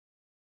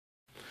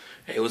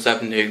Hey, what's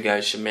up, new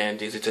guys? Your man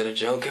DZ to the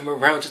Joe came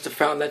around just to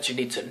found that you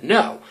need to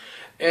know,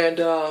 and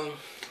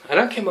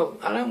I came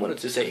up and I wanted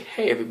to say,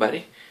 hey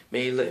everybody,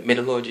 may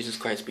the Lord Jesus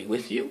Christ be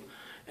with you.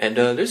 And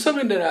there's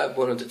something that I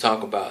wanted to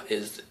talk about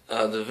is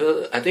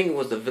I think it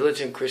was the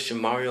Village and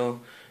Christian Mario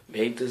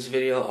made this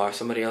video or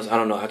somebody else. I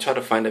don't know. I tried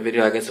to find the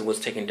video. I guess it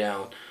was taken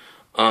down.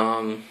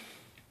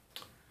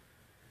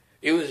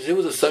 It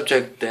was a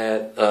subject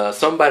that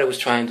somebody was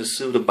trying to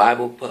sue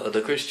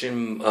the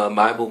Christian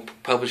Bible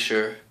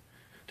publisher.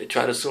 They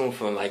tried to sue him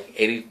for like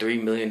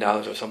 $83 million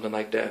or something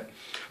like that.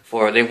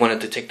 They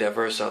wanted to take that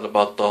verse out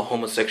about the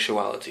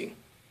homosexuality.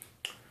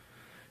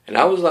 And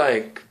I was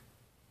like,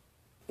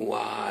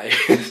 why?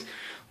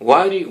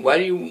 why do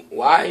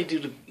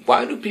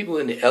people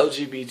in the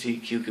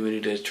LGBTQ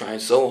community that's trying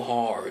so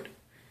hard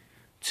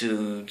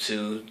to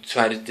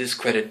try to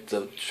discredit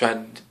the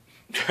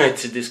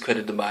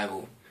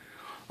Bible?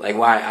 Like,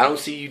 why? I don't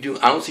see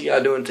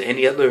y'all doing it to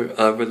any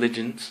other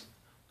religions.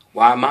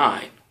 Why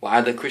mine?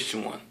 Why the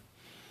Christian one?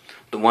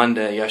 The one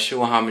that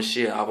Yeshua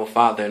HaMashiach, our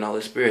Father and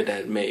Holy Spirit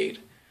that made.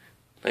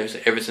 Like I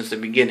said, ever since the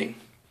beginning.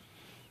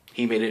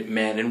 He made it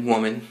man and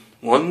woman.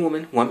 One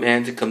woman, one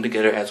man to come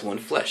together as one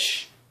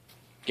flesh.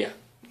 Yeah.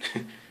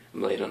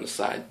 I'm laid on the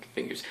side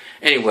fingers.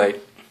 Anyway.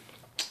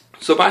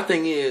 So my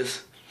thing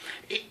is,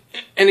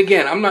 and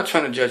again, I'm not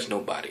trying to judge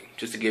nobody.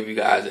 Just to give you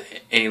guys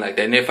any like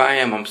that. And if I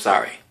am, I'm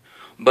sorry.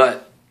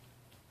 But,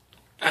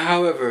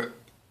 however,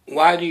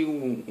 why do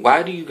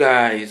you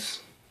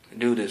guys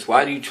do this?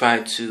 Why do you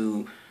trying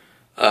to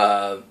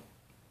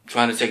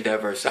take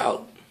that verse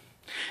out?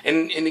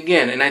 And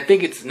again, and I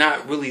think it's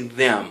not really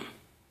them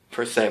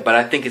per se, but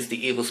I think it's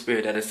the evil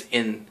spirit that is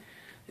in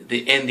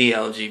the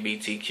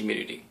LGBT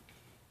community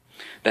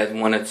that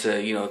wanted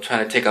to,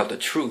 try to take out the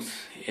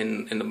truth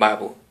in the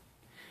Bible.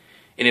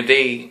 And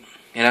I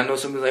know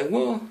somebody's like,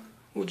 well,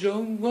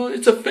 Joe,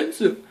 it's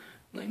offensive.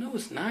 I'm like, no,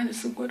 it's not.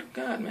 It's the word of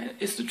God, man.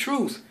 It's the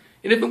truth.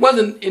 And if it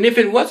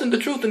wasn't the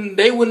truth, then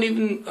they wouldn't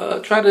even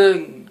try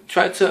to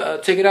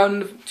take it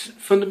out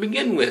from the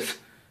begin with.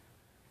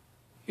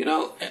 I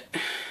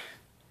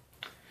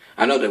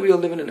know that we are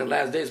living in the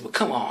last days, but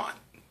come on.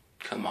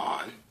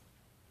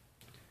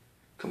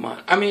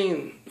 I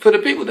mean, for the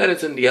people that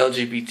is in the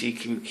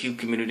LGBTQ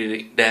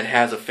community that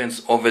has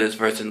offense over this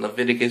verse in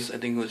Leviticus, I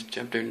think it was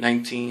chapter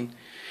 19,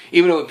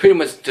 even though it pretty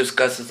much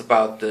discusses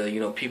about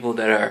the people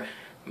that are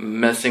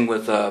messing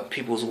with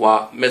people's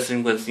wives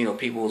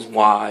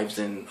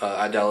and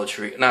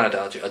adultery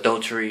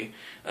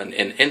and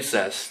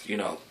incest,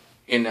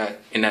 in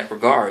that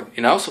regard.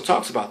 And it also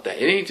talks about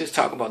that. It ain't just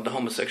talk about the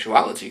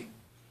homosexuality.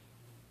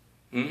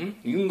 You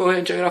can go ahead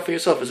and check it out for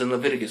yourself. It's in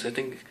Leviticus. I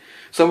think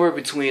somewhere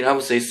between, I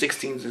would say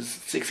 16 to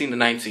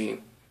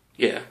 19.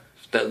 Yeah,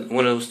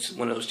 one of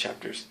those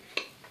chapters.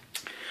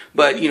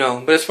 But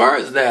but as far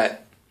as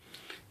that,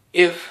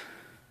 if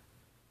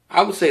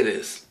I would say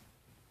this,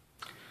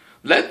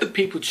 let the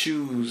people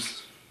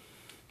choose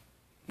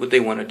what they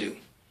want to do.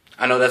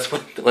 I know that's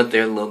what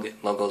their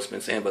logo's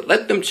been saying, but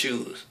let them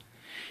choose.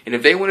 And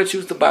if they want to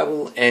choose the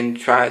Bible and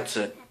try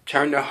to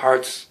turn their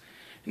hearts,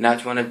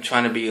 not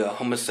trying to be a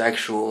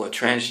homosexual or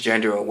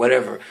transgender or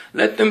whatever,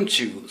 let them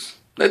choose.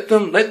 Let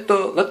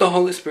the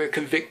Holy Spirit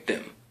convict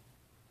them.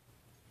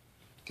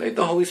 Let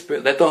the Holy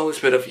Spirit of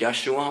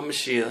Yeshua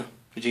HaMashiach,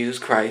 Jesus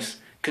Christ,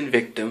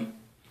 convict them.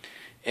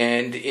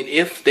 And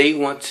if they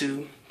want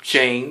to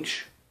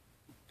change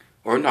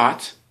or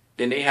not,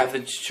 then they have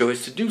the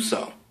choice to do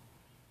so.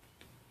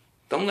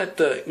 Don't let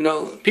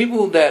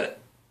people that,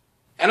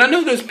 and I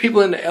know there's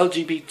people in the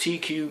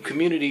LGBTQ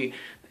community,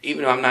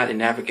 even though I'm not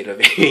an advocate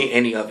of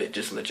any of it,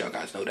 just to let y'all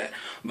guys know that.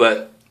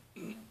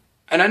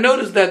 And I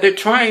noticed that they're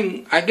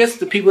trying, I guess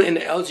the people in the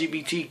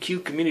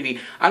LGBTQ community,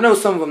 I know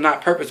some of them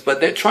not purpose,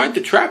 but they're trying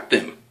to trap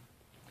them.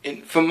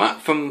 And from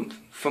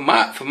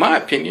my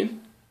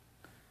opinion,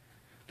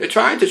 they're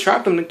trying to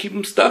trap them and keep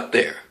them stuck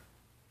there.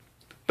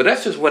 But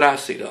that's just what I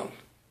see, though.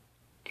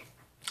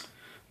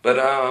 But,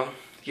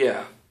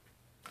 yeah.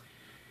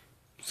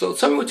 So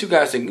tell me what you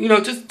guys think.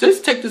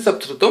 Just take this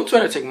up to, don't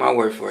try to take my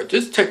word for it.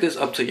 Just take this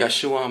up to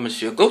Yeshua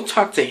HaMashiach. Go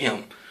talk to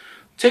him.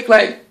 Take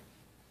like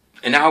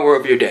an hour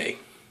of your day.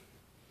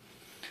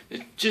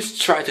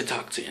 Just try to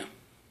talk to him.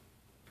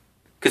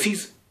 Because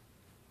he's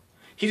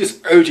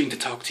just urging to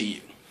talk to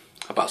you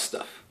about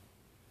stuff.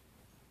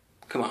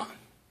 Come on.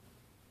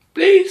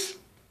 Please.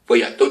 For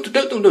ya. Don't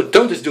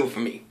just do it for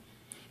me.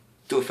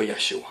 Do it for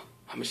Yeshua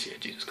HaMashiach,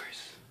 Jesus Christ.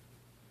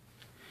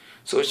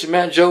 So it's your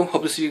man Joe.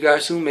 Hope to see you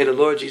guys soon. May the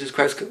Lord Jesus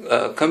Christ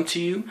come to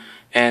you.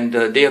 And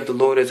the day of the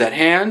Lord is at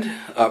hand.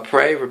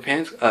 Pray,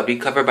 repent, be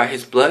covered by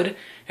his blood.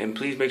 And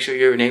please make sure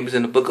your name is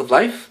in the book of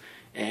life.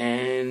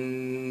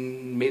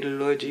 And may the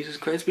Lord Jesus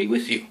Christ be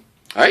with you.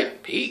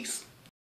 Alright? Peace.